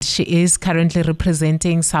She is currently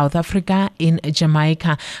representing South Africa in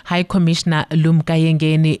Jamaica. Hi, Commissioner Lumka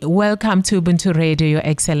Yengeni. Welcome to Ubuntu Radio, Your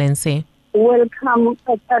Excellency. Welcome.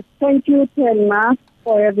 Thank you, Thelma,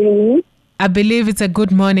 for having me. I believe it's a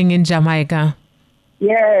good morning in Jamaica.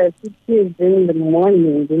 Yes, it is in the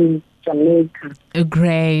morning in Jamaica.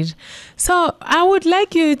 Great. So I would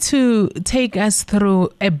like you to take us through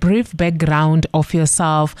a brief background of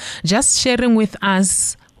yourself, just sharing with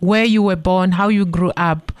us where you were born, how you grew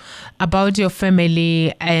up, about your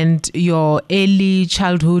family and your early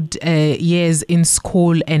childhood years in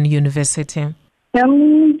school and university.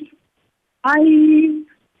 I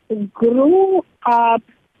grew up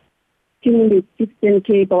in the Eastern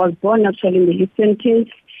Cape. I was born actually in the Eastern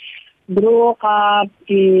Cape. Grew up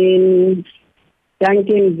in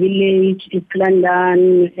Duncan Village, East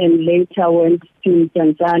London, and later went to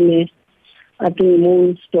Tanzania. I think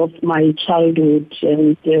most of my childhood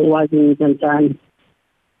was in Tanzania.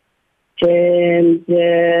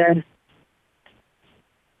 And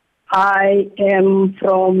I am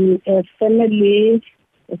from a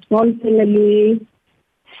small family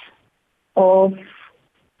of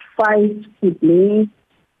 5 siblings,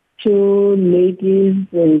 2 ladies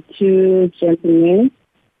and 2 gentlemen.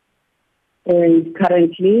 And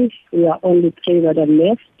currently, we are only 3 that are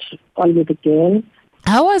left, only the girls.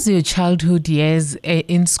 How was your childhood years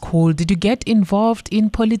in school? Did you get involved in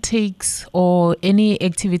politics or any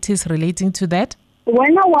activities relating to that?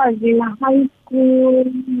 When I was in high school,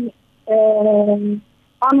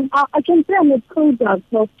 I can say I'm a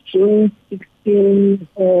product of June 16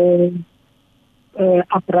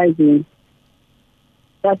 uprising.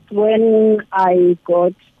 That's when I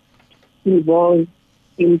got involved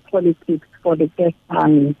in politics for the first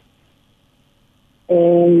time.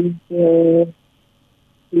 And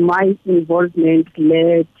my involvement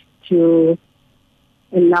led to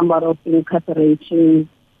a number of incarcerations,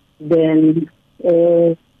 then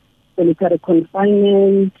solitary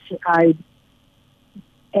confinement. I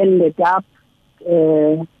ended up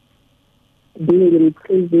being in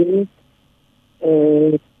prison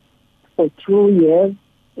for 2 years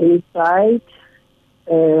inside,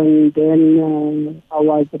 and then I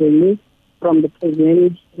was released from the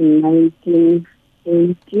prison in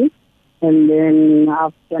 1980. And then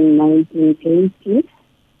after 1980,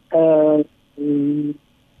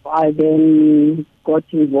 I then got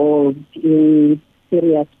involved in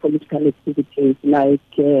serious political activities,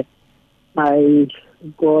 like I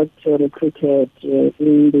got recruited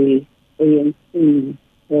in the ANC,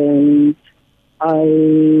 and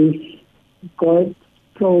I got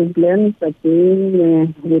problems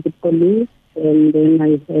again with the police, and then I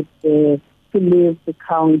had to leave the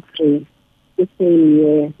country the same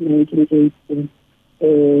year, 1980,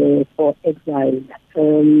 for exile.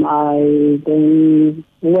 I then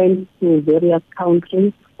went to various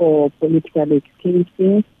countries for political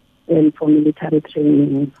education and for military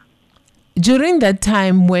training. During that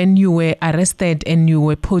time when you were arrested and you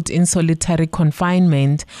were put in solitary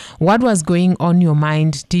confinement, what was going on your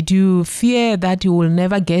mind? Did you fear that you will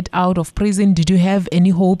never get out of prison? Did you have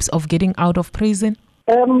any hopes of getting out of prison?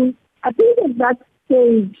 I think at that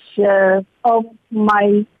stage of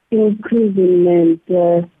my imprisonment,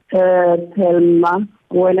 Thelma,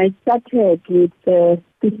 when I started with the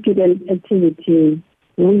student activities,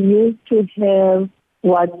 we used to have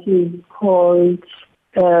what is called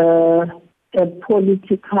a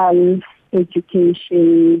political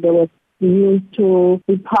education. There was used to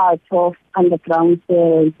be part of underground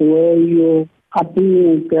cells where you are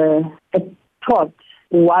being taught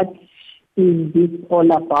what is this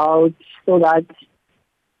all about, so that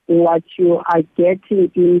what you are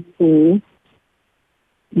getting into,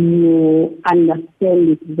 you understand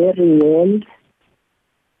it very well.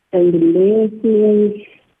 And the main thing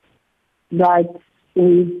that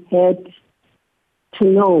we had to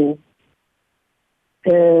know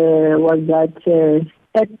was that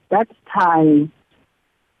at that time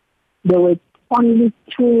there were only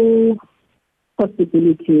 2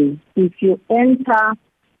 possibilities. If you enter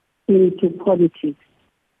into politics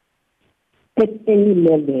at any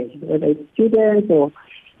level, whether it's students or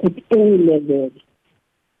at any level,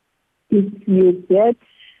 if you get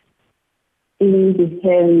in the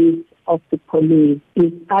hands of the police,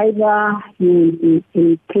 it's either you will be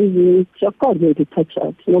in prison. Of course, you'll be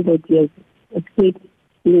tortured. Nobody has escaped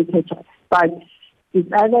being tortured. But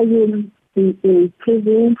it's either you'll be in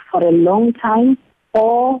prison for a long time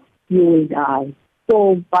or you will die.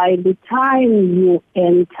 So by the time you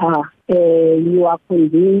enter, you are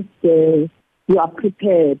convinced, you are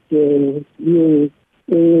prepared, you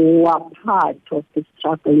are part of the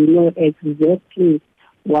struggle, you know exactly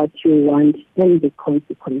what you want and the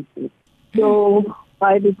consequences. So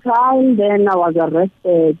By the time then I was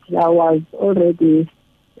arrested, I was already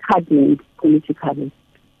hardened politically.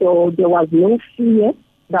 So there was no fear.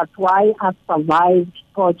 That's why I survived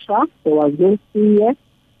torture. There was no fear.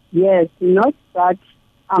 Yes, not that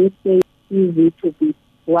I'm saying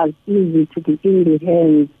was easy to be in the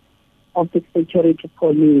hands of the security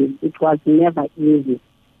police. It was never easy.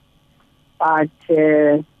 But,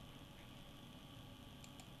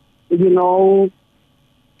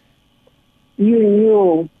 you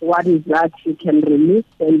knew what is that you can release,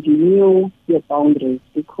 and you knew your boundaries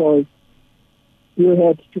because you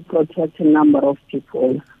had to protect a number of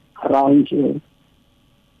people around you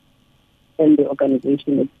and the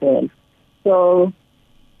organization itself. So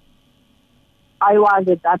I was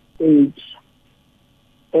at that stage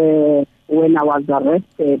when I was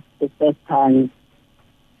arrested the first time.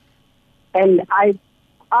 And I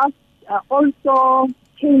also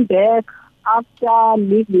came back after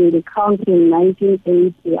leaving the country in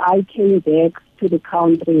 1980. I came back to the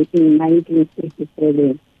country in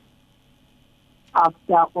 1967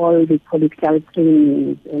 after all the political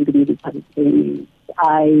trainings and the military trainings.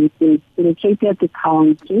 I infiltrated the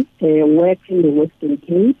country, worked in the Western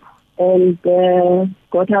Cape, and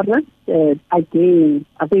got arrested again.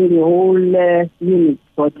 I think the whole unit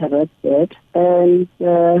got arrested. And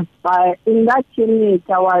in that unit,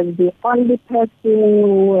 I was the only person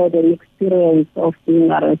who had an experience of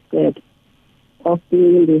being arrested, of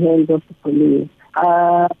being in the hands of the police.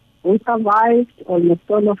 We survived, almost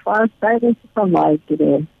all of us. I survived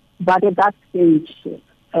there. But at that stage,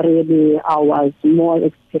 really, I was more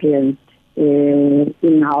experienced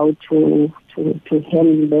in how to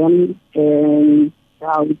handle them and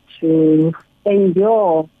how to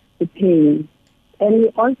endure the pain. And we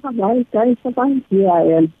all survived. I survived. Here I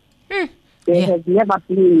am. There has never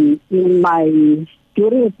been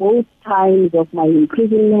during both times of my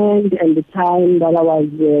imprisonment and the time that I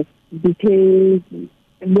was detained,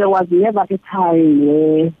 there was never a time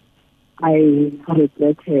where I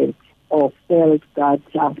regretted or felt that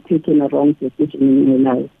I've taken a wrong decision in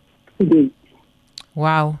my life. Today.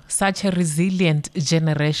 Wow, such a resilient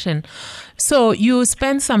generation. So you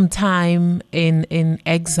spent some time in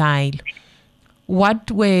exile. What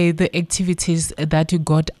were the activities that you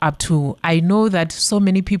got up to? I know that so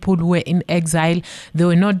many people who were in exile, they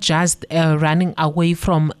were not just running away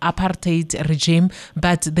from apartheid regime,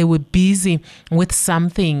 but they were busy with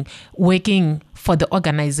something, working for the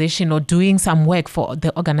organization or doing some work for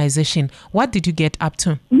the organization. What did you get up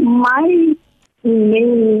to? My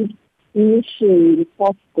main mission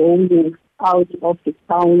of going out of the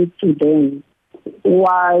town to them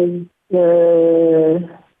was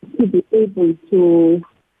to be able to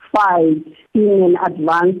fight in an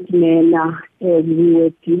advanced manner as we were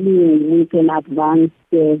dealing with an advanced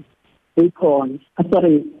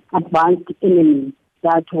advanced enemy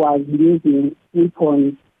that was using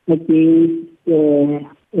weapons against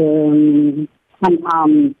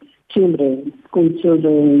unarmed children, school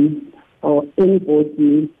children, or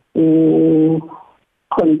anybody who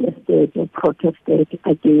contested or protested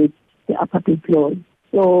against the apartheid law.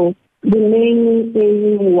 So the main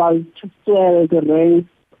aim was to swell the ranks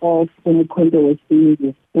of Umkhonto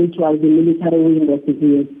weSizwe, which was the military wing of the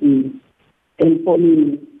VSC, and for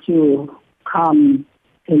me to come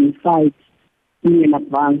and fight in an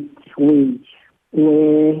advanced way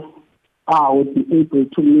where I would be able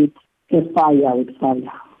to meet a fire with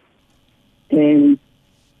fire. And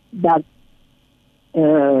that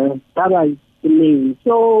was the main.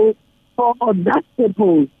 So for that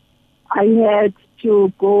purpose, I had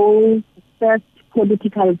to go first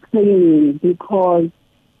political training because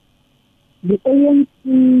the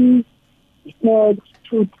ANC had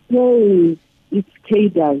to train its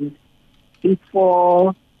cadres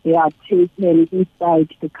before they are taken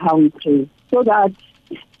inside the country so that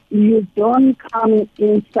you don't come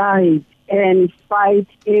inside and fight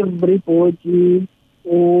everybody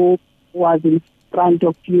who was in front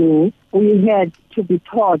of you. We had to be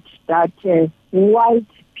taught that white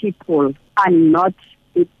people are not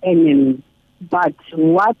the enemy, but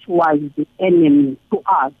what was the enemy to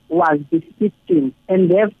us was the system, and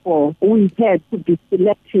therefore we had to be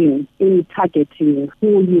selecting in targeting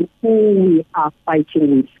who we are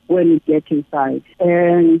fighting with when we get inside.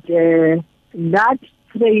 And that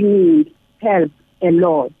training helped a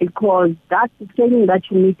lot because that's the training that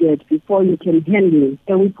you needed before you can handle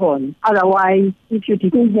a weapon. Otherwise, if you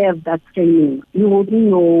didn't have that training, you wouldn't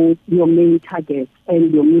know your main target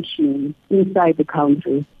and your mission inside the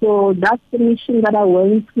country. So that's the mission that I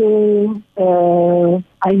went through.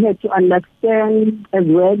 I had to understand as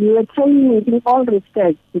well. You were training in all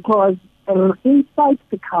respects because inside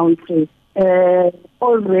the country,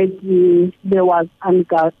 already there was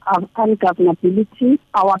ungovernability.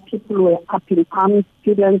 Our people were up in arms,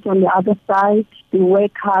 students on the other side, the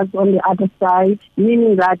workers on the other side,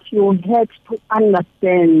 meaning that you had to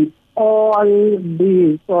understand all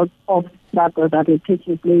the sorts of struggles that are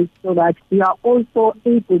taking place so that we are also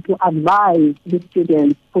able to advise the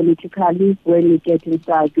students politically when we get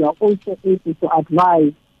inside. We are also able to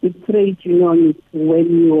advise the trade unions when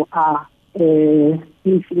you are when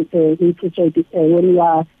you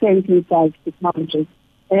are sent inside the country.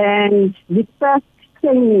 And the first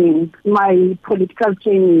training, my political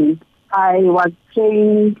training, I was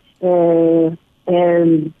trained in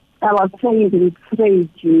trade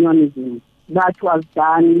unionism. That was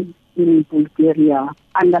done in Bulgaria,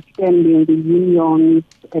 understanding the unions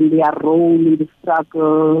and their role in the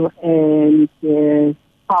struggle and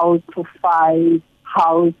how to fight,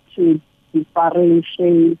 how to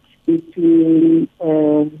differentiate between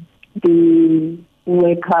the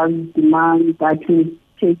workers' demand that will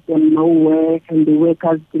take them nowhere and the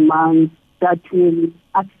workers' demand that will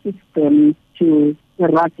assist them to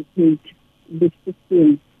eradicate the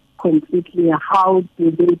system completely. How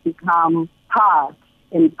do they become part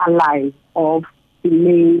and ally of the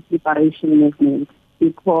main liberation movement?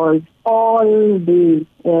 Because all the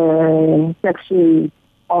sections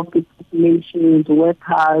of the population, the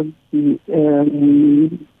workers, the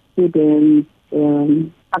students,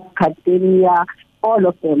 academia, all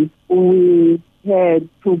of them, we had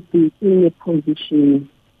to be in a position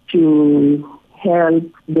to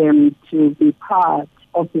help them to be part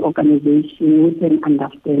of the organization with an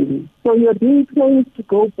understanding. So you're being trained to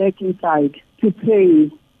go back inside to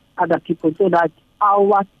train other people so that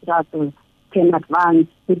our struggle can advance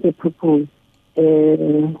with the purpose.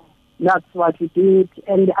 That's what we did.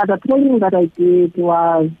 And the other training that I did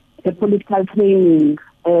was a political training,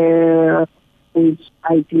 which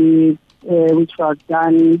I did, which was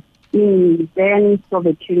done in then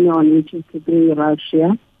Soviet Union, which is today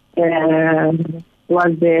Russia.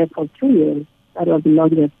 Was there for 2 years. That was the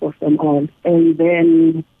longest of them all. And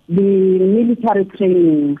then the military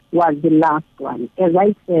training was the last one. As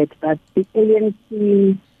I said, that the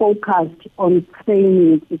ANC focused on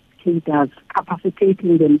training its cadres,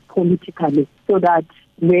 capacitating them politically so that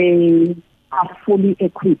they are fully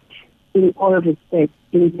equipped in all respects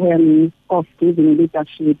in terms of giving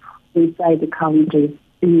leadership inside the country,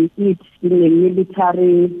 be it in a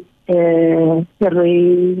military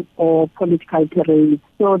terrain or political terrain.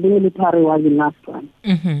 So the military was the last one.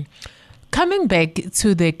 Mm-hmm. Coming back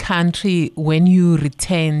to the country when you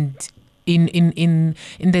returned in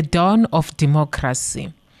the dawn of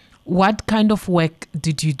democracy, what kind of work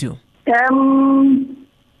did you do?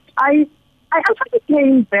 I actually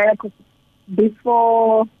came back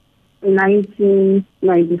before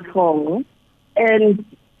 1994, and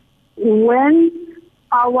when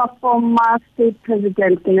our former state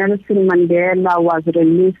president, Nelson Mandela, was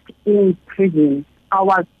released in prison, I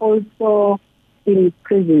was also in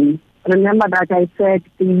prison. Remember that I said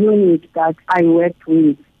the unit that I worked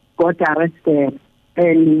with got arrested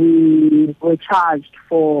and we were charged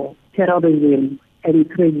for terrorism and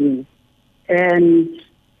prison. And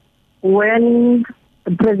when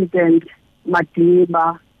President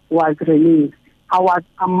Madiba was released, I was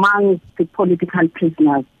among the political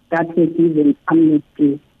prisoners that were given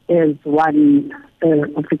amnesty as one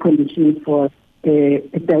of the conditions for a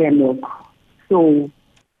dialogue. So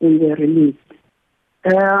we were released.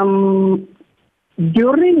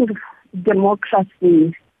 During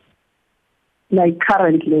democracy, like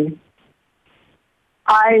currently,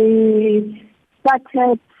 I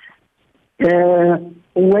started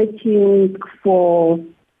working for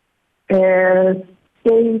a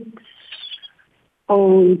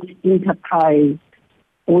state-owned enterprise,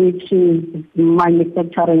 which is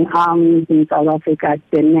manufacturing arms in South Africa,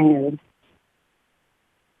 Denel.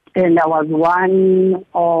 And I was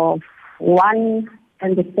one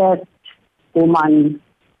and the first woman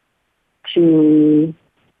to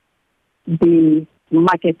be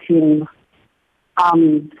marketing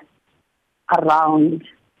arms around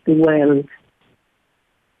the world.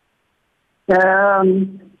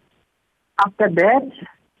 After that,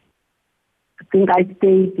 I think I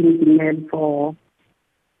stayed in Denel for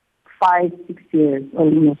 5-6 years,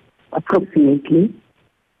 almost, approximately.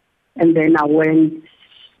 And then I went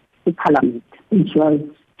to Parliament, which was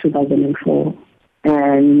 2004.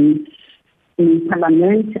 And in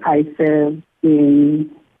Parliament, I served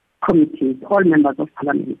in committees. All members of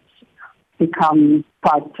Parliament become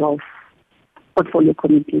part of portfolio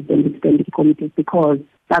committees and standing committees because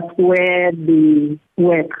that's where the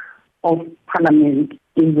work of Parliament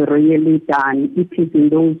is really done. It is in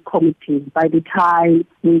those committees. By the time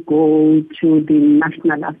we go to the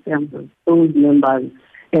National Assembly, those members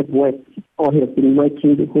have worked or have been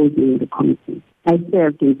working the whole day in the committee. I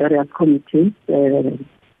served in various committees. I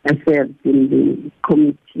served in the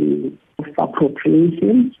Committee of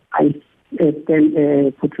Appropriation. I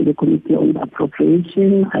put to the Committee on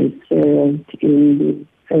Appropriation. I served in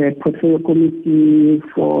the Portfolio Committee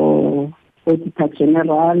for Auditor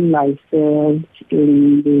General. I served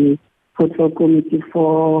in the Portfolio Committee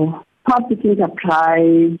for Public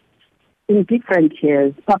Enterprise in different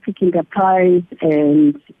years, Public Enterprise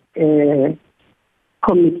and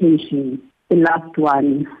Communication. The last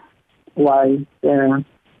one was the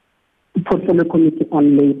Portfolio Committee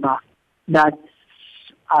on Labour that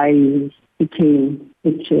I became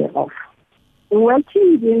the chair of.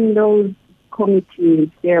 Working in those committees,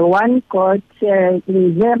 one got in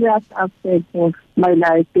various aspects of my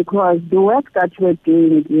life, because the work that I was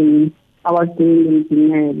doing in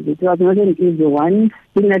Ginel, it was not an easy one.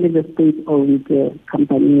 Ginel is a state-owned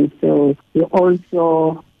company, so we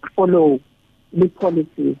also follow the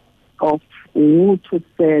policies of who to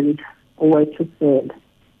sell, where to sell,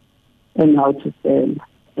 and how to sell.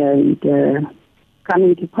 And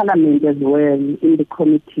coming to Parliament as well, in the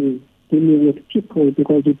committee, dealing with people,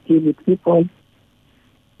 because we deal with people,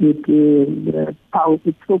 we deal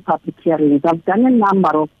through public hearings. I've done a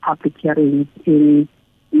number of public hearings in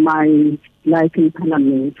my life in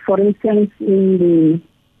Parliament. For instance, in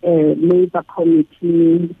the Labour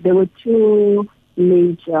Committee, there were two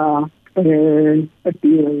major bills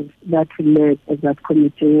that we led at that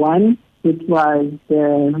committee. One, it was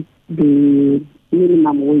the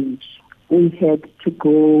minimum wage. We had to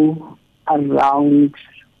go around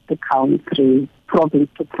the country, province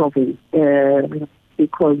to province,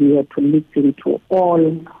 because we had to listen to all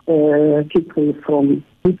people from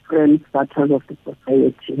different sectors of the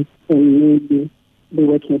society, and maybe the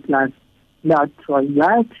working class. That was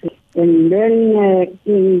that. And then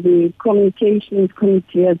in the Communications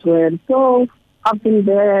Committee as well. So I've been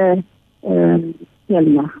there,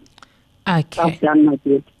 Thelma. Okay. I've done my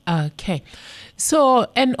bit. Okay. So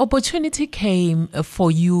an opportunity came for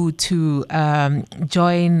you to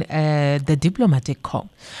join the diplomatic corps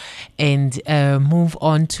and move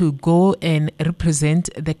on to go and represent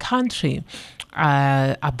the country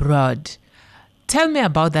abroad. Tell me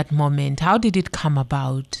about that moment. How did it come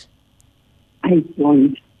about? I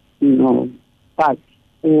don't know. But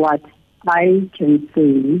what I can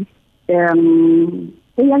say,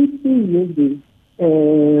 ANC uses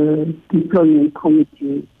deployment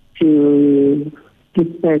committee to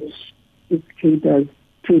dispatch its cadres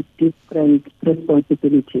to different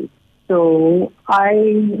responsibilities. So I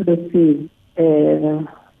received a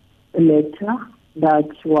letter that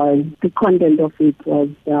was, the content of it was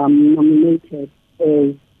nominated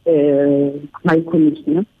as High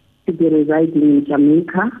Commissioner to be residing in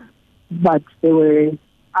Jamaica, but there were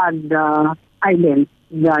other islands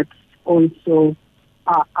that also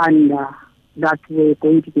are under, that were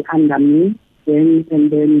going to be under me. And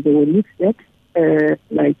then they were listed,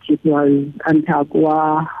 like it was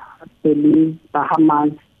Antigua, Belize,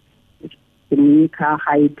 Bahamas, Dominica,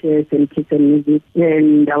 Haiti, and Kitts and Nevis.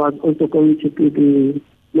 And I was also going to be the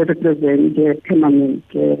permanent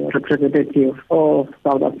representative of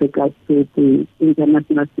South Africa to the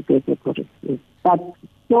International Security Authority. But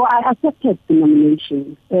so I accepted the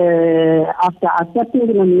nomination. After accepting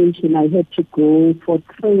the nomination, I had to go for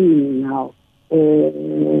training now.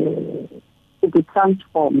 To be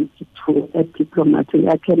transformed to a diplomat.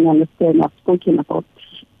 I can understand, I've spoken about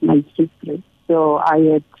my history. So I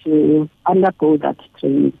had to undergo that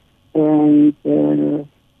training. And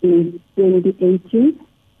in 2018,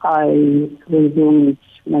 I resumed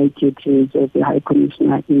my duties as the High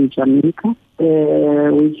Commissioner in Jamaica,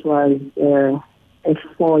 which was a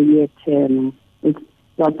 4-year term. It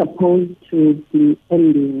was supposed to be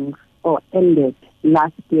ended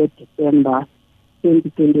last year, December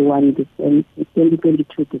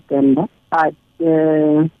 2022 December. But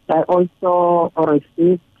I also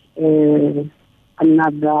received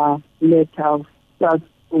another letter just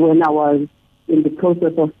when I was in the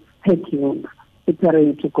process of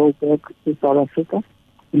preparing to go back to South Africa,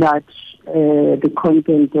 that the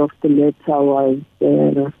content of the letter was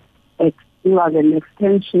an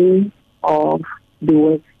extension of the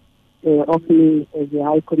work of me as the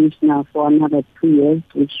High Commissioner for another 2 years,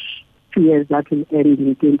 which 2 years that will end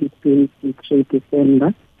in 2023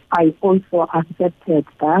 December. I also accepted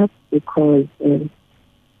that because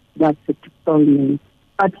that's the deployment.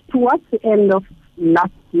 But towards the end of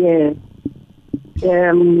last year,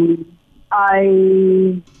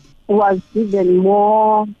 I was given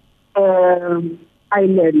more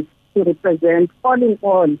islands to represent. All in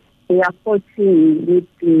all, they are 14 with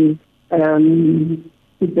the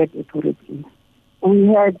Tibet Authority. We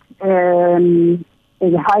had a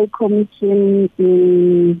High Commission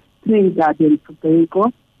in Trinidad and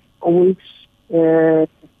Tobago, which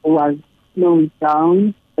was closed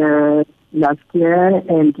down last year,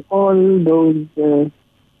 and all those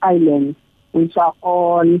islands, which are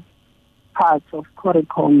all parts of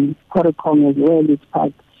CORICOM as well,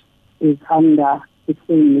 is under the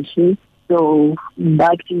same mission. So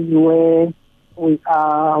that is where we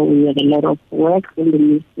are. We have a lot of work in the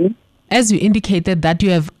mission. As you indicated that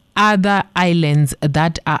you have other islands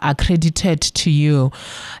that are accredited to you,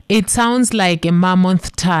 it sounds like a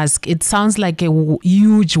mammoth task. It sounds like a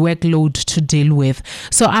huge workload to deal with.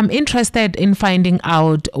 So I'm interested in finding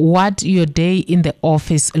out what your day in the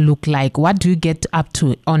office look like. What do you get up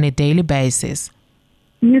to on a daily basis?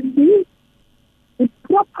 You see, the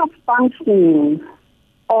proper functioning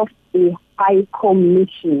of the High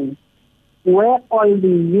Commission, where all the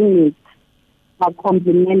units are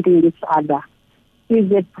complementing each other, is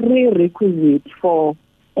a prerequisite for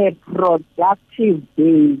a productive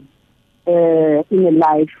day in the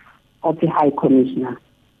life of the High Commissioner.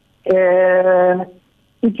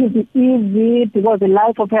 It is easy because the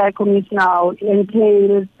life of the High Commissioner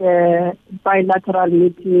entails bilateral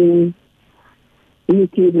meetings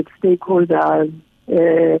with stakeholders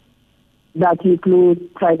that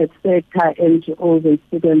include private sector, NGOs, and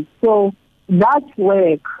students. So that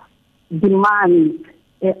work demands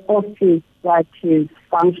an office that is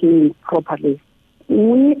functioning properly.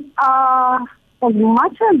 We are, as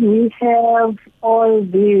much as we have all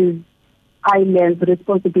these islands,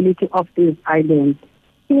 responsibility of these islands,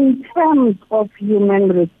 in terms of human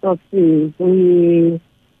resources, we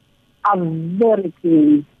are very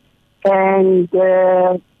keen. And,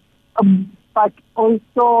 but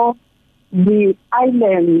also the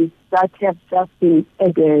islands that have just been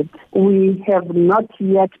added, we have not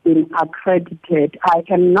yet been accredited. I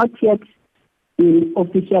am not yet been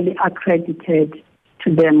officially accredited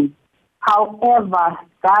to them. However,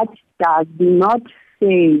 that does not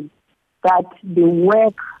say that the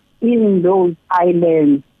work in those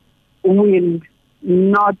islands will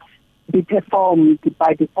not be performed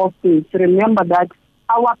by the office. Remember that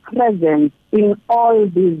our presence in all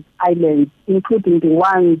these islands, including the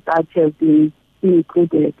ones that have been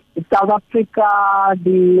included, South Africa,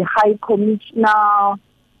 the High Commissioner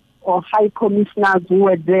or High Commissioners who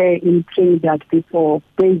were there in Trinidad before,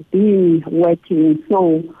 they've been working.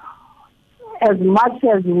 So as much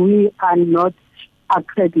as we are not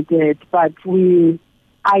accredited, but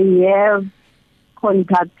I have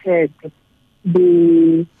contacted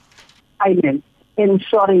the islands,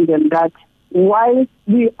 ensuring them that while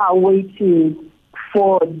we are waiting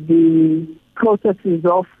for the processes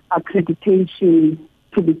of accreditation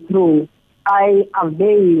to be through, I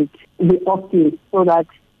availed the office so that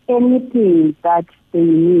anything that they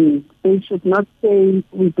need, they should not say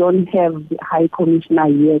we don't have the High Commissioner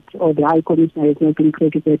yet or the High Commissioner has not been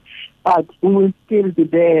credited, but we will still be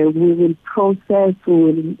there. We will process,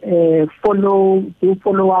 we will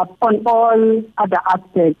follow up on all other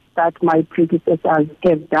aspects that my predecessors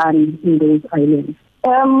have done in those islands.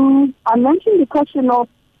 I mentioned the question of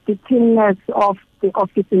the keenness of the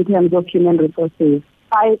office in terms of human resources.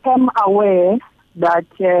 I am aware that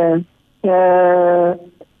the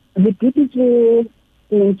deputy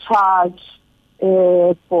in charge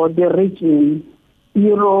for the region,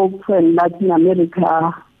 Europe and Latin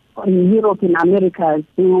America, Europe and America,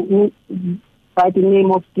 who by the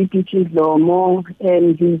name of Deputy Lomo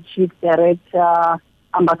and his chief director,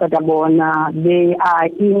 Ambassador Bona, they are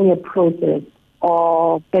in a process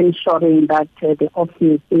of ensuring that the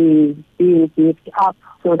office is being built up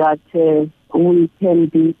so that we can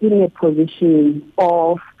be in a position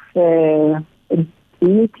of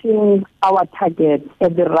meeting our targets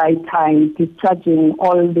at the right time, discharging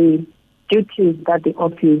all the duties that the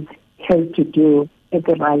office has to do at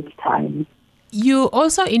the right time. You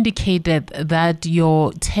also indicated that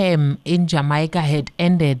your term in Jamaica had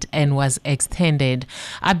ended and was extended.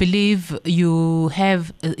 I believe you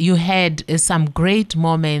had some great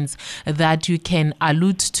moments that you can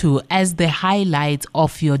allude to as the highlights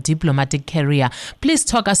of your diplomatic career. Please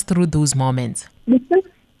talk us through those moments. The first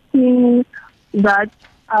thing that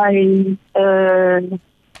I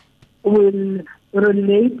will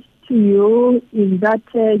relate to you is that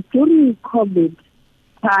during COVID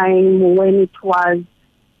time, when it was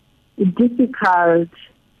difficult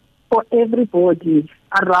for everybody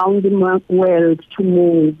around the world to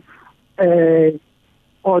move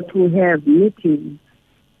or to have meetings,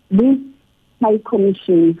 this High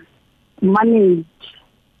Commission managed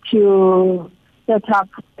to set up,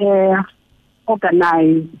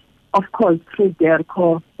 organized, of course, through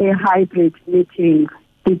DERCO, a hybrid meeting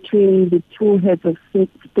between the two heads of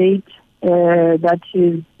state, that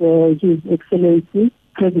is His Excellency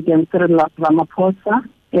President Cyril Ramaphosa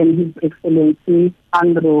and His Excellency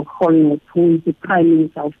Andrew Holness, who is the Prime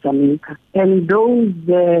Minister of Jamaica. And those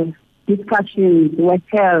discussions were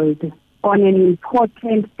held on an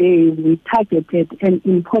important day. We targeted an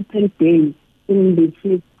important day in the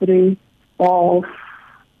history of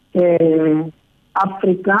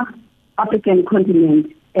African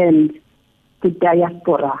continent and the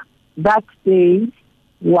diaspora. That day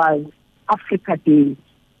was Africa Day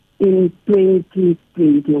in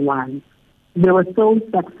 2021. They were so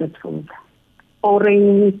successful.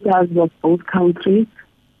 Foreign ministers of both countries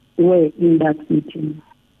were in that meeting.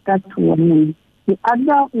 That's one. The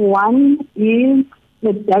other one is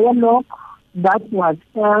the dialogue that was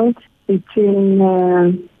held between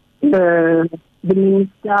the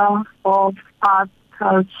Minister of Arts,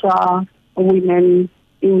 Culture, Women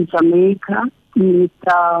in Jamaica,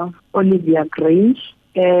 Minister Olivia Grange,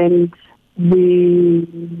 and the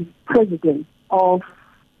President of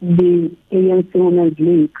the ANC Women's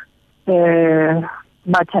League,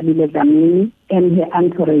 Bathabile Dlamini, and her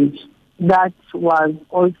entourage. That was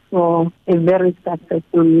also a very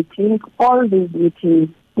successful meeting. All these meetings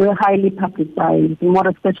were highly publicized, more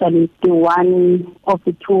especially the one of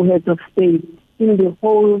the two heads of state in the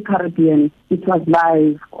whole Caribbean. It was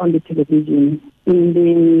live on the television.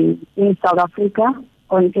 In South Africa,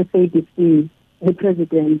 on SABC, the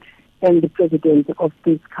president and the president of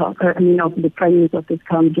this of the prime minister of this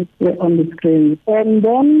country were on the screen. And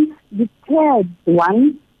then the third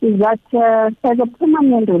one is that as a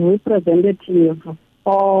permanent representative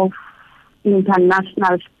of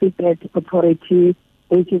International Seabed Authority,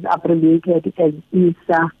 which is abbreviated as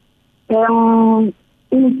ISA, in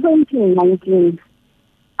 2019,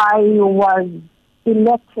 I was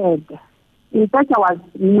elected. In fact, I was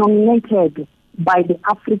nominated by the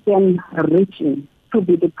African region to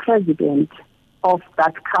be the president of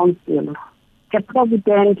that council. The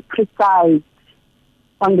president presides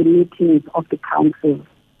on the meetings of the council,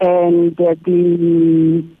 and the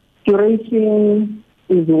duration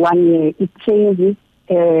is 1 year. It changes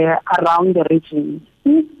around the region.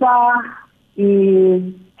 ISA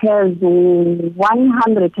has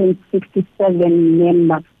 167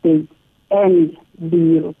 member states and the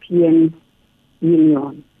European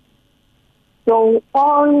Union. So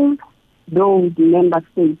all those member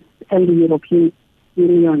states and the European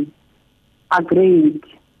Union agreed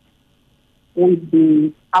with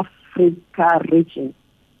the Africa region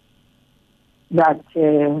that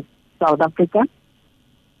South Africa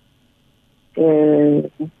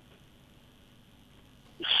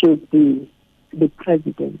should be the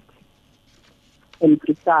president and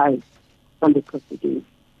preside on the proceedings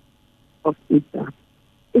of ISA.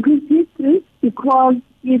 It is history because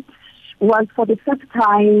it was for the first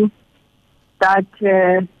time that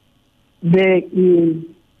there is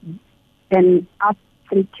an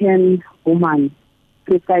African woman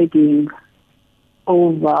presiding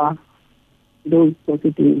over those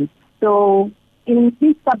proceedings. So in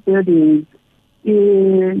ISA buildings,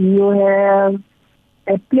 you have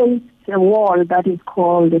a wall that is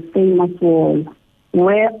called the famous wall,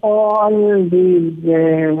 where all these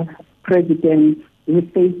presidents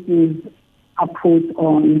with faces are put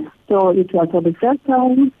on. So it was for the first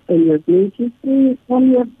time, and it was great history,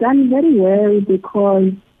 and we have done very well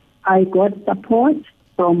because I got support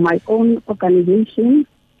from my own organization,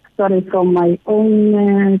 from my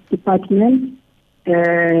own department,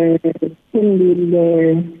 the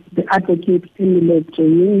advocate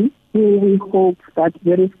Yengeni, who we hope that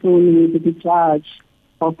very soon will be the judge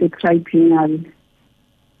of the tribunal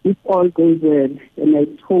if all goes well. And I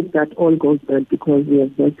hope that all goes well because we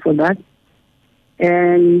have worked for that.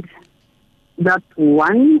 And that's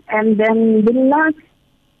one. And then the last,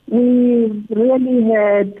 we really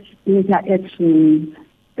had interactions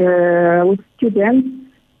with students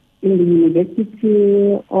in the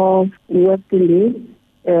University of West Indies,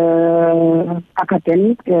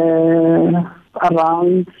 academic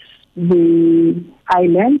around the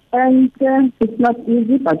island, and it's not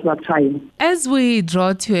easy, but we're trying. As we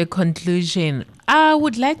draw to a conclusion, I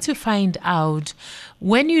would like to find out,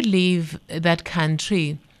 when you leave that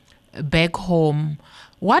country back home,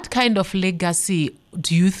 what kind of legacy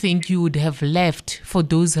do you think you would have left for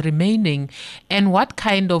those remaining, and what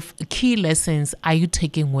kind of key lessons are you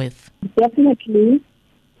taking with? Definitely,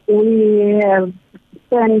 we have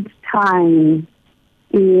spent time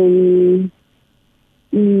in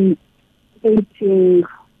creating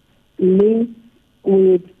links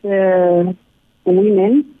with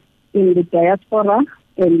women in the diaspora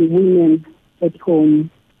and the women at home.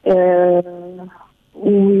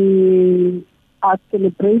 We are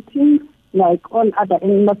celebrating, like all other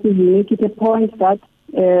embassies, we make it a point that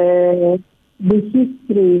the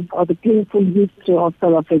history or the painful history of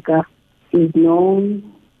South Africa is known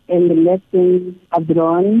and the lessons are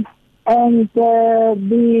drawn. And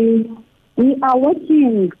we are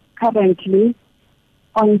working currently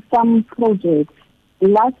on some projects.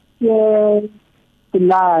 Last year,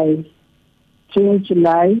 June,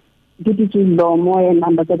 July, DDG Lomo and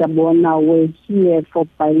Ambassador Bona were here for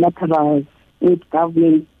bilaterals with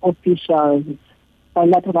government officials,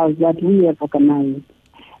 bilaterals that we have organized.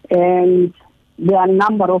 And there are a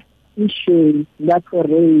number of issues that were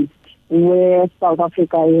raised where South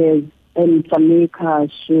Africa is and Jamaica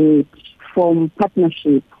should form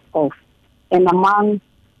partnership of. And among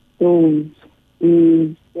those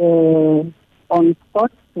is on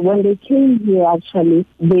spot. When they came here, actually,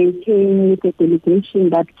 they came with a delegation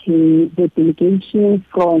the delegation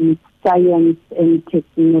from science and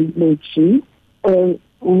technology.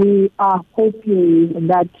 We are hoping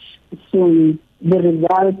that soon the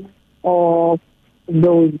results of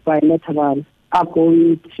those bilaterals are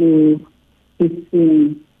going to be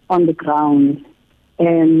seen on the ground.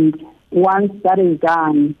 And once that is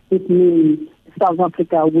done, it means South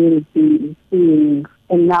Africa will be seeing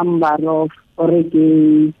a number of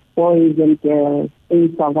reggae boys and girls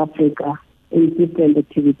in South Africa in different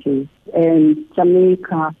activities. And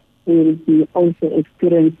Jamaica will be also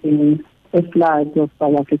experiencing a flood of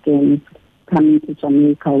South Africans coming to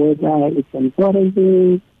Jamaica, whether it's on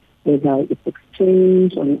tourism, whether it's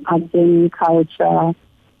exchange on arts and culture,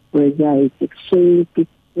 whether it's exchange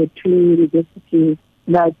between universities,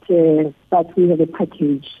 that we have a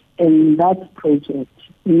package, and that project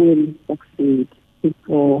will succeed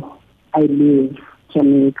before I leave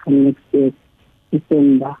Jamaica next year,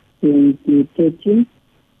 December 2013,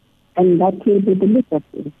 and that will be the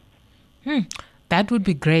legacy. That would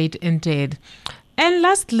be great indeed. And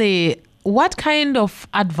lastly, what kind of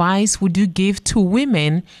advice would you give to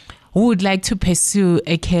women who would like to pursue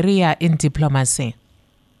a career in diplomacy?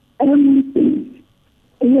 I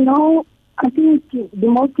think the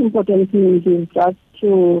most important thing is just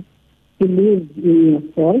to believe in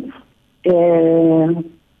yourself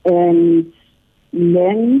and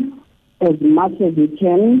learn as much as you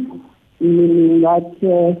can, meaning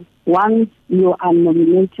that once you are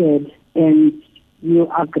nominated and you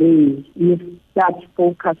agree, you start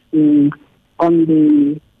focusing on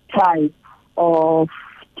the type of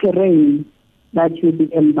terrain that you'll be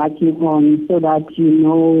embarking on so that you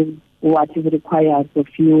know what is required of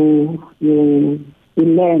you. You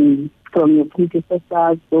learn from your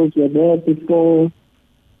predecessors, those who were there before.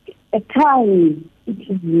 At times, it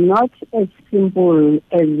is not as simple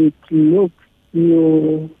as it looks.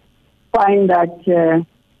 You find that the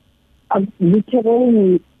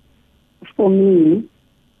terrain, for me,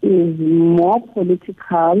 is more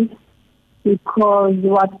political because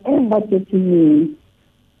whatever decision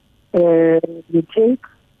you take,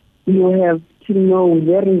 you have to know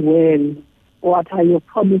very well what are your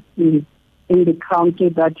policies in the country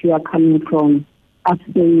that you are coming from are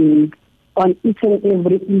saying. On each and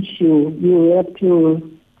every issue, you have to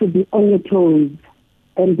be on your toes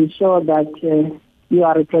and be sure that you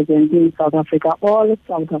are representing South Africa, all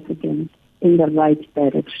South Africans, in the right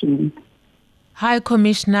direction. Hi,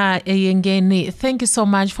 Commissioner Yengeni. Thank you so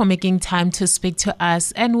much for making time to speak to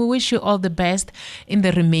us, and we wish you all the best in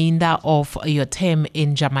the remainder of your term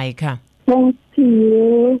in Jamaica. Thank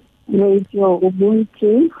you, Radio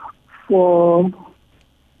Ubuntu, for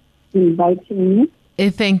inviting me.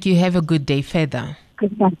 Thank you. Have a good day further.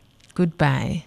 Goodbye. Goodbye.